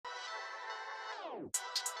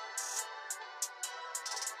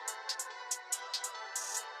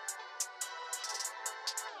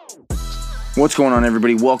What's going on,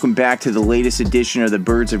 everybody? Welcome back to the latest edition of the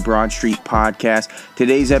Birds of Broad Street podcast.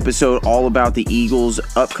 Today's episode all about the Eagles'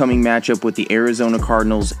 upcoming matchup with the Arizona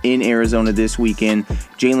Cardinals in Arizona this weekend.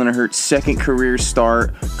 Jalen Hurts' second career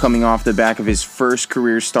start, coming off the back of his first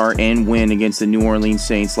career start and win against the New Orleans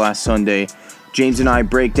Saints last Sunday. James and I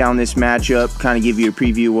break down this matchup, kind of give you a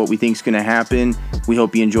preview of what we think is going to happen. We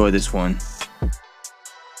hope you enjoy this one.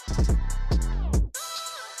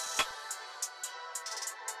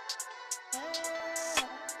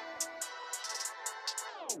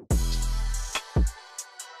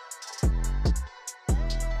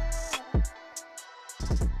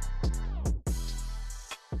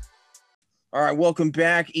 All right, welcome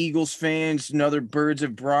back, Eagles fans. Another Birds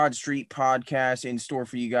of Broad Street podcast in store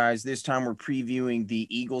for you guys. This time we're previewing the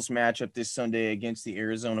Eagles matchup this Sunday against the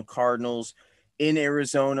Arizona Cardinals in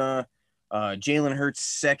Arizona. Jalen Hurts'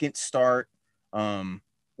 second start.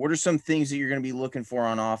 What are some things that you're going to be looking for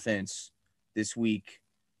on offense this week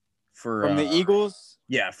from the Eagles?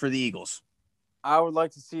 Yeah, for the Eagles. I would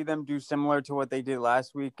like to see them do similar to what they did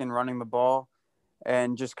last week in running the ball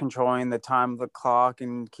and just controlling the time of the clock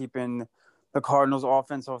and keeping the Cardinals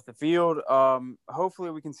offense off the field.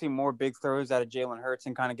 Hopefully we can see more big throws out of Jalen Hurts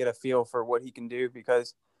and kind of get a feel for what he can do,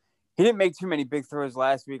 because he didn't make too many big throws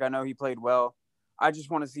last week. I know he played well. I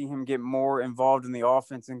just want to see him get more involved in the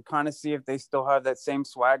offense and kind of see if they still have that same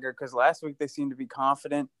swagger, because last week they seemed to be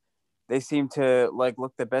confident. They seemed to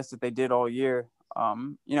look the best that they did all year.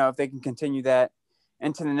 If they can continue that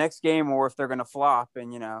into the next game, or if they're going to flop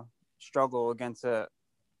and, struggle against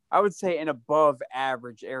I would say an above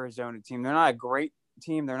average Arizona team. They're not a great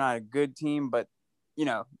team. They're not a good team, but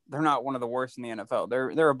they're not one of the worst in the NFL.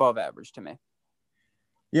 They're above average to me.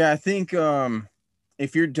 Yeah, I think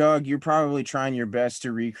if you're Doug, you're probably trying your best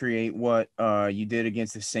to recreate what you did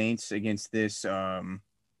against the Saints, against this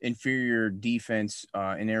inferior defense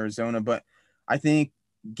in Arizona. But I think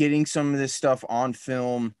getting some of this stuff on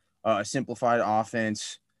film, a simplified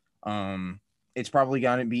offense, it's probably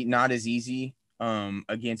going to be not as easy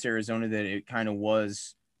against Arizona that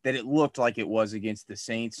it looked like it was against the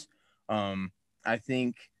Saints. I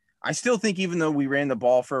still think even though we ran the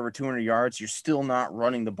ball for over 200 yards, you're still not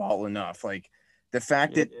running the ball enough. Like, the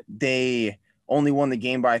fact that they only won the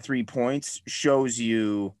game by 3 points shows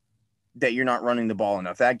you that you're not running the ball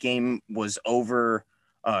enough. That game was over,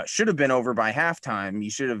 should have been over by halftime. You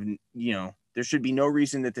should have, there should be no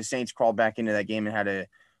reason that the Saints crawled back into that game and had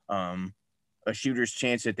a shooter's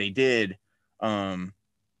chance that they did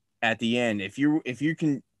at the end. If you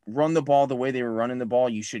can run the ball the way they were running the ball,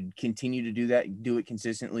 you should continue to do that, do it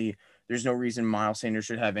consistently. There's no reason Miles Sanders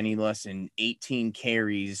should have any less than 18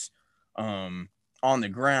 carries on the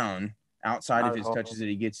ground outside of his touches that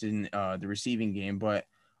he gets in the receiving game. But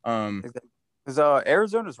because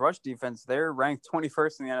Arizona's rush defense, they're ranked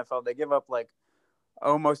 21st in the NFL. They give up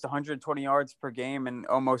almost 120 yards per game and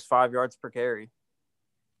almost 5 yards per carry.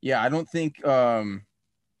 Yeah, I don't think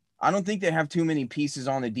they have too many pieces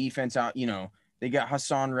on the defense out. They got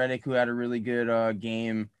Hassan Reddick, who had a really good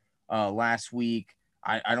game last week.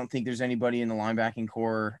 I don't think there's anybody in the linebacking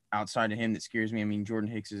core outside of him that scares me. I mean,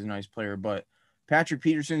 Jordan Hicks is a nice player, but Patrick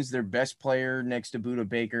Peterson's their best player next to Budda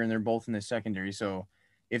Baker, and they're both in the secondary. So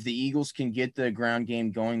if the Eagles can get the ground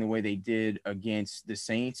game going the way they did against the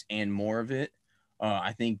Saints and more of it,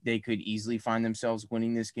 I think they could easily find themselves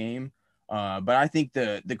winning this game. But I think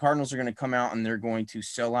the Cardinals are going to come out and they're going to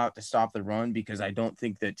sell out to stop the run, because I don't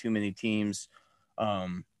think that too many teams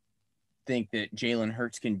think that Jalen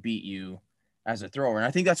Hurts can beat you as a thrower. And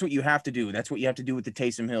I think that's what you have to do. That's what you have to do with the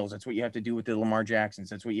Taysom Hills. That's what you have to do with the Lamar Jacksons.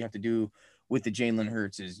 That's what you have to do with the Jalen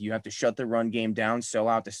Hurtses. You have to shut the run game down, sell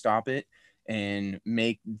out to stop it, and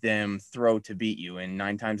make them throw to beat you. And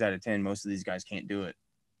 9 times out of 10, most of these guys can't do it.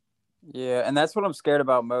 Yeah, and that's what I'm scared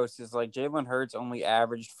about most is Jalen Hurts only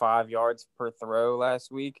averaged 5 yards per throw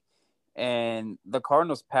last week. And the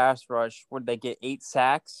Cardinals pass rush, would they get 8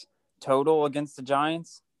 sacks total against the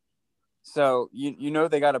Giants? So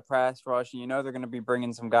they got a pass rush, and they're going to be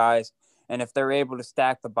bringing some guys. And if they're able to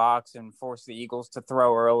stack the box and force the Eagles to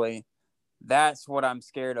throw early, that's what I'm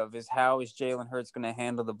scared of, is how is Jalen Hurts going to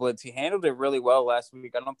handle the blitz? He handled it really well last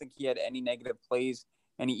week. I don't think he had any negative plays,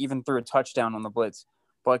 and he even threw a touchdown on the blitz.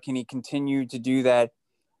 But can he continue to do that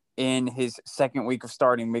in his second week of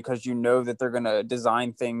starting? Because that they're going to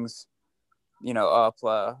design things, up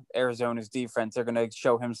Arizona's defense. They're going to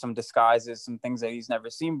show him some disguises, some things that he's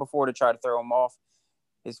never seen before to try to throw him off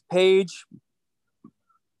his page.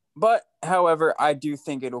 But, however, I do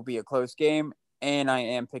think it'll be a close game, and I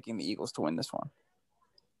am picking the Eagles to win this one.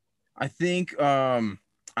 I think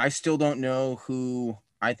I still don't know who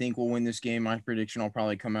I think will win this game. My prediction will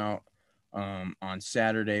probably come out on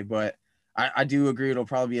Saturday, but I do agree it'll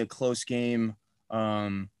probably be a close game.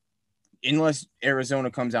 Unless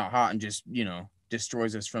Arizona comes out hot and just,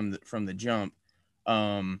 destroys us from the jump.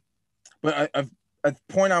 Um, but a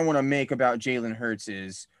point I want to make about Jalen Hurts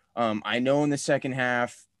is I know in the second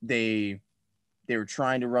half they were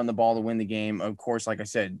trying to run the ball to win the game. Of course, like I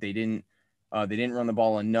said, they didn't run the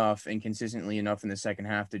ball enough and consistently enough in the second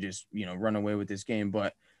half to just run away with this game.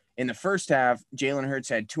 But in the first half, Jalen Hurts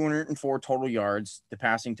had 204 total yards, the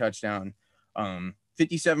passing touchdown,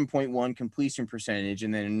 57.1 completion percentage,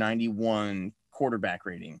 and then a 91 quarterback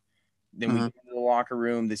rating. Then we Mm-hmm. get into the locker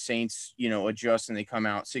room. The Saints, adjust and they come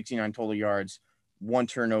out 69 total yards, one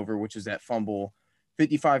turnover, which is that fumble,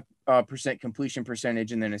 55% completion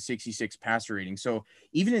percentage, and then a 66 passer rating. So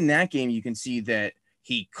even in that game, you can see that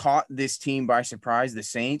he caught this team by surprise, the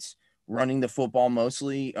Saints, running the football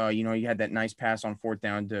mostly. You had that nice pass on fourth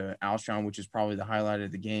down to Alshon, which is probably the highlight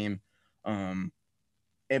of the game.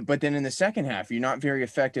 But then in the second half, you're not very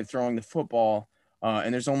effective throwing the football.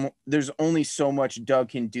 And there's only so much Doug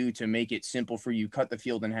can do to make it simple for you. Cut the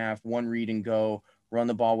field in half, one read and go, run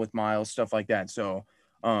the ball with Miles, stuff like that. So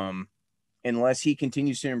unless he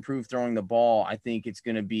continues to improve throwing the ball, I think it's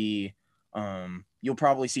going to be you'll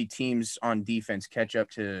probably see teams on defense catch up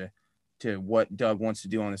to what Doug wants to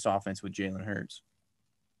do on this offense with Jalen Hurts.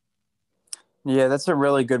 Yeah, that's a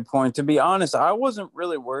really good point. To be honest, I wasn't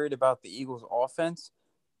really worried about the Eagles' offense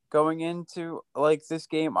going into like this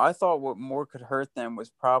game. I thought what more could hurt them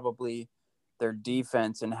was probably their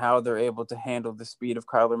defense and how they're able to handle the speed of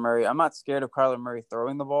Kyler Murray. I'm not scared of Kyler Murray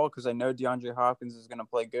throwing the ball because I know DeAndre Hopkins is going to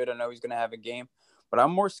play good. I know he's going to have a game, but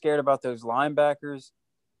I'm more scared about those linebackers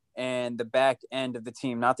and the back end of the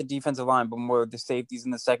team, not the defensive line, but more the safeties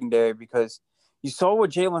in the secondary, because you saw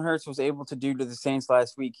what Jalen Hurts was able to do to the Saints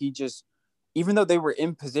last week. He just, even though they were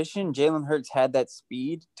in position, Jalen Hurts had that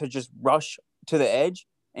speed to just rush to the edge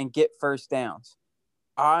and get first downs.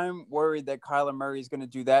 I'm worried that Kyler Murray is going to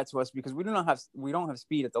do that to us because we don't have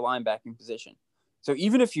speed at the linebacking position. So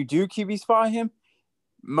even if you do QB spy him,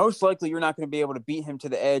 most likely you're not going to be able to beat him to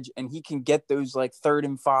the edge, and he can get those like 3rd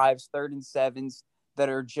and 5s, 3rd and 7s that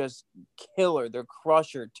are just killer. They're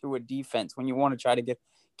crusher to a defense when you want to try to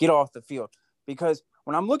get off the field. Because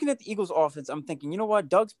when I'm looking at the Eagles offense, I'm thinking, you know what?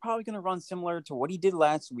 Doug's probably going to run similar to what he did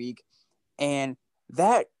last week. And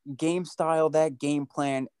that game style, that game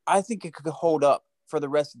plan, I think it could hold up for the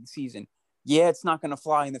rest of the season. Yeah, it's not going to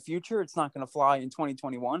fly in the future. It's not going to fly in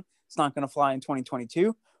 2021. It's not going to fly in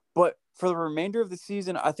 2022. But for the remainder of the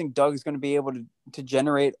season, I think Doug is going to be able to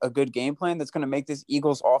generate a good game plan that's going to make this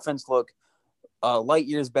Eagles offense look light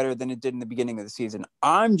years better than it did in the beginning of the season.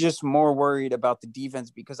 I'm just more worried about the defense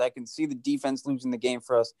because I can see the defense losing the game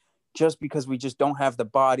for us just because we just don't have the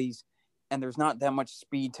bodies and there's not that much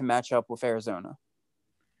speed to match up with Arizona.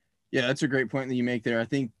 Yeah, that's a great point that you make there. I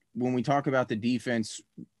think when we talk about the defense,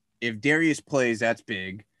 if Darius plays, that's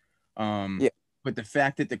big. Um, Yeah, but the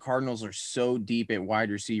fact that the Cardinals are so deep at wide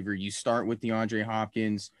receiver, you start with DeAndre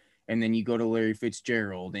Hopkins, and then you go to Larry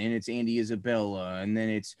Fitzgerald, and it's Andy Isabella, and then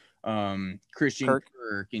it's Christian Kirk.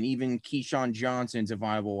 Kirk, and even Keyshawn Johnson's a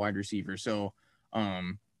viable wide receiver. So,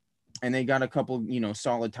 and they got a couple,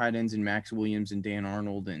 solid tight ends in Max Williams and Dan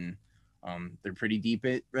Arnold, and they're pretty deep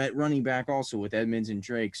at running back also with Edmonds and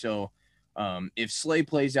Drake. So, if Slay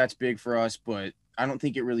plays, that's big for us, but I don't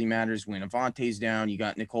think it really matters when Avante's down. You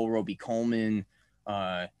got Nicole Roby-Coleman,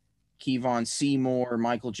 uh, Kevon Seymour,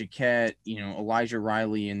 Michael Jacquet, Elijah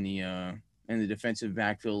Riley in the defensive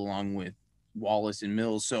backfield along with Wallace and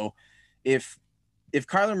Mills. So if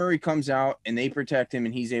Kyler Murray comes out and they protect him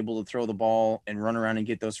and he's able to throw the ball and run around and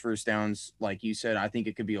get those first downs, like you said, I think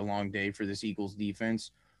it could be a long day for this Eagles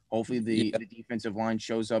defense. Hopefully the, Yeah, the defensive line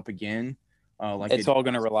shows up again. Like they it's did. all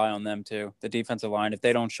going to rely on them too. The defensive line, if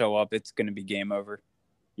they don't show up, it's going to be game over.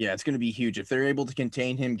 Yeah, it's going to be huge if they're able to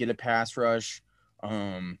contain him, get a pass rush.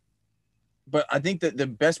 But I think that the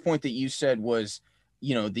best point that you said was,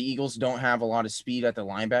 the Eagles don't have a lot of speed at the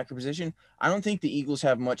linebacker position. I don't think the Eagles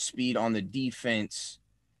have much speed on the defense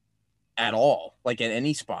at all, like at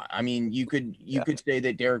any spot. I mean, you Yeah. could say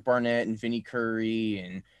that Derek Barnett and Vinny Curry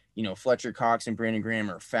and Fletcher Cox and Brandon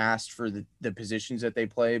Graham are fast for the positions that they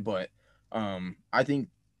play, but I think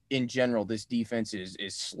in general this defense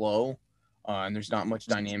is slow, and there's not much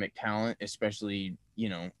dynamic talent, especially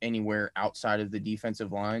anywhere outside of the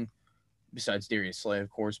defensive line besides Darius Slay, of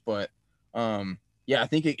course. But yeah, I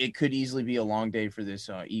think it could easily be a long day for this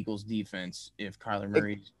Eagles defense if Kyler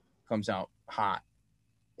Murray comes out hot.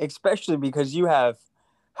 Especially because you have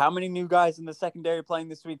how many new guys in the secondary playing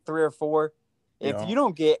this week? 3 or 4. If you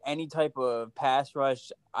don't get any type of pass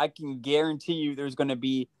rush, I can guarantee you there's going to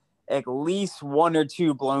be at least one or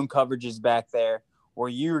two blown coverages back there where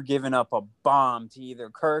you're giving up a bomb to either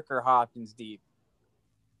Kirk or Hopkins deep.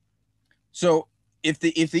 So if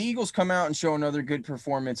the Eagles come out and show another good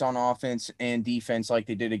performance on offense and defense like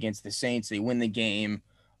they did against the Saints, they win the game.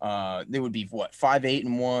 They would be what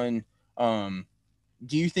 5-8-1.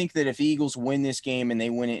 Do you think that if the Eagles win this game and they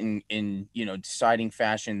win it in deciding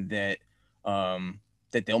fashion that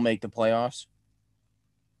they'll make the playoffs?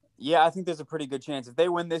 Yeah, I think there's a pretty good chance if they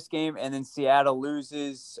win this game and then Seattle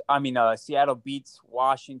loses. Seattle beats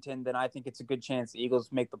Washington, then I think it's a good chance the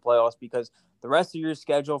Eagles make the playoffs because the rest of your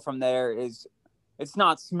schedule from there it's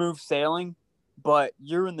not smooth sailing, but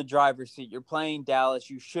you're in the driver's seat. You're playing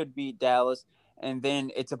Dallas. You should beat Dallas, and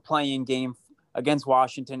then it's a playing game against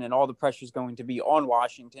Washington, and all the pressure is going to be on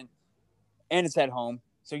Washington, and it's at home,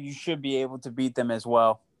 so you should be able to beat them as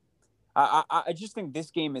well. I just think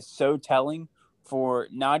this game is so telling for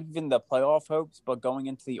not even the playoff hopes, but going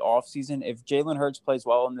into the offseason. If Jalen Hurts plays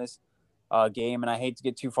well in this game, and I hate to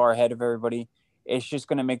get too far ahead of everybody, it's just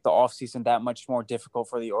going to make the offseason that much more difficult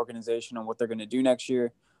for the organization and what they're going to do next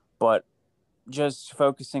year. But just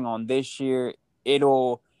focusing on this year,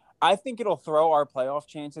 I think it'll throw our playoff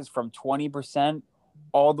chances from 20%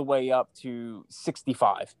 all the way up to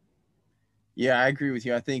 65. Yeah, I agree with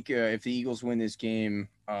you. I think if the Eagles win this game,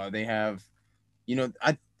 they have,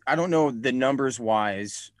 I don't know the numbers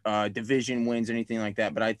wise, division wins, anything like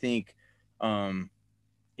that, but I think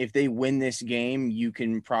if they win this game, you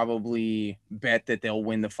can probably bet that they'll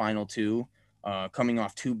win the final two. Coming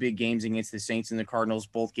off two big games against the Saints and the Cardinals,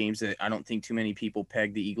 both games that I don't think too many people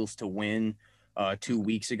pegged the Eagles to win 2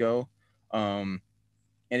 weeks ago. And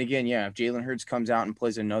again, yeah, if Jalen Hurts comes out and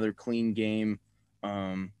plays another clean game,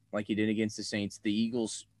 like he did against the Saints, the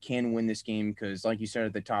Eagles can win this game because, like you said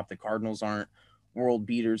at the top, the Cardinals aren't world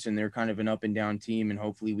beaters and they're kind of an up and down team, and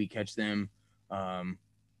hopefully we catch them on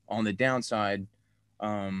the downside.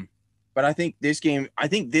 But I think this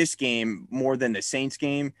game more than the Saints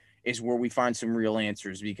game is where we find some real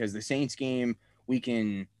answers, because the Saints game,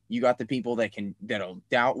 you got the people that'll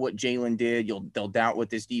doubt what Jalen did. They'll doubt what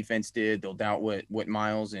this defense did. They'll doubt what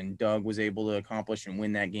Miles and Doug was able to accomplish and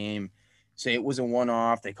win that game. Say it was a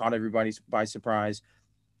one-off. They caught everybody by surprise.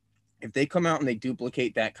 If they come out and they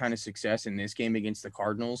duplicate that kind of success in this game against the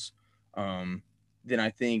Cardinals, then I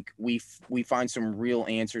think we find some real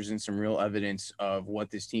answers and some real evidence of what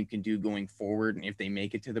this team can do going forward, and if they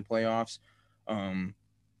make it to the playoffs.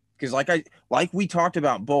 Because like we talked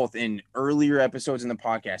about both in earlier episodes in the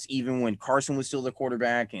podcast, even when Carson was still the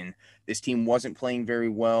quarterback and this team wasn't playing very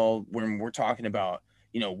well, when we're talking about,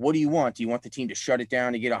 what do you want? Do you want the team to shut it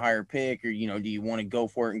down to get a higher pick, or, do you want to go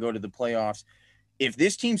for it and go to the playoffs? If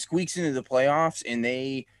this team squeaks into the playoffs and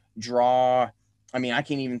they draw, I mean, I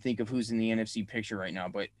can't even think of who's in the NFC picture right now,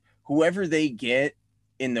 but whoever they get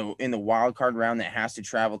in the wild card round that has to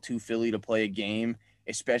travel to Philly to play a game,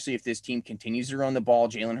 especially if this team continues to run the ball,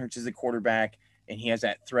 Jalen Hurts is the quarterback, and he has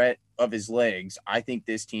that threat of his legs, I think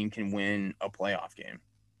this team can win a playoff game.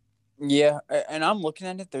 Yeah, and I'm looking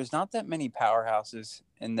at it. There's not that many powerhouses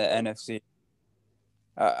in the NFC.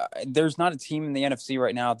 There's not a team in the NFC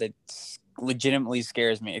right now that legitimately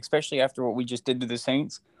scares me, especially after what we just did to the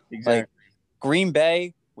Saints. Exactly. Like Green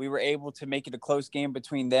Bay, we were able to make it a close game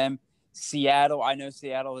between them. Seattle, I know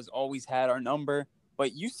Seattle has always had our number,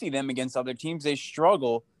 but you see them against other teams, they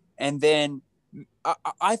struggle. And then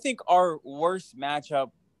I think our worst matchup,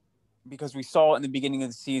 because we saw it in the beginning of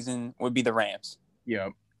the season, would be the Rams. Yeah.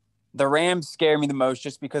 The Rams scare me the most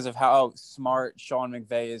just because of how smart Sean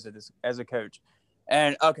McVay is as a coach.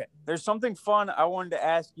 And, okay, there's something fun I wanted to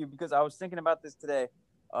ask you because I was thinking about this today.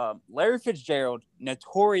 Larry Fitzgerald,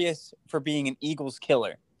 notorious for being an Eagles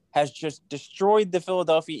killer, has just destroyed the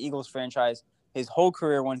Philadelphia Eagles franchise his whole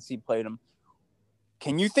career once he played them.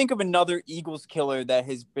 Can you think of another Eagles killer that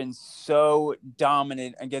has been so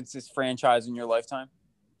dominant against this franchise in your lifetime?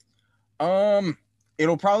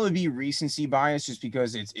 It'll probably be recency bias just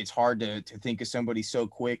because it's hard to think of somebody so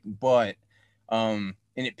quick, but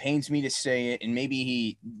and it pains me to say it, and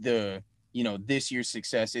maybe this year's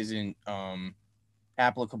success isn't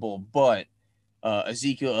applicable, but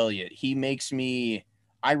Ezekiel Elliott,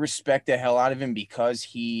 I respect the hell out of him because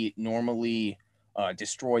he normally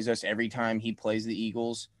destroys us every time he plays the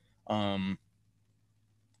Eagles. But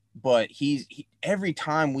every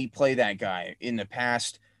time we play that guy in the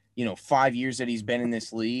past, 5 years that he's been in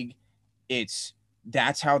this league,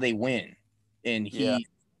 that's how they win. And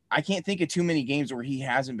I can't think of too many games where he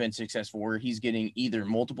hasn't been successful, where he's getting either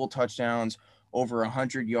multiple touchdowns, over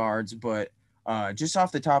 100 yards. But just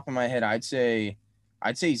off the top of my head, I'd say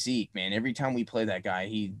I'd say Zeke, man. Every time we play that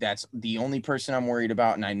guy, that's the only person I'm worried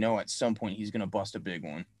about, and I know at some point he's gonna bust a big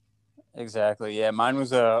one. Exactly. Yeah, mine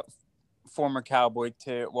was a former Cowboy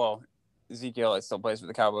too. Well, Ezekiel still plays for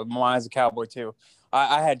the Cowboys. Mine is a Cowboy too.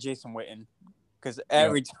 I had Jason Witten because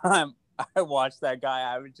every time I watched that guy,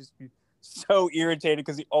 I would just be so irritated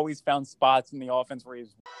because he always found spots in the offense where he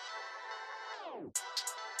was.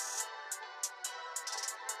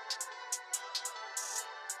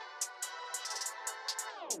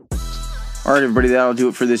 All right, everybody, that'll do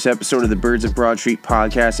it for this episode of the Birds of Broad Street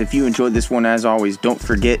podcast. If you enjoyed this one, as always, don't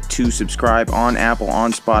forget to subscribe on Apple,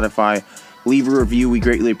 on Spotify. Leave a review. We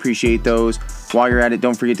greatly appreciate those. While you're at it,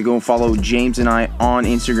 don't forget to go and follow James and I on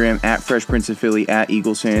Instagram at Fresh Prince of Philly, at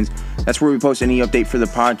Eagles Fans. That's where we post any update for the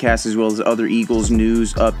podcast, as well as other Eagles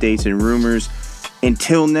news, updates, and rumors.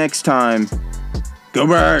 Until next time, go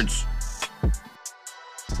Birds!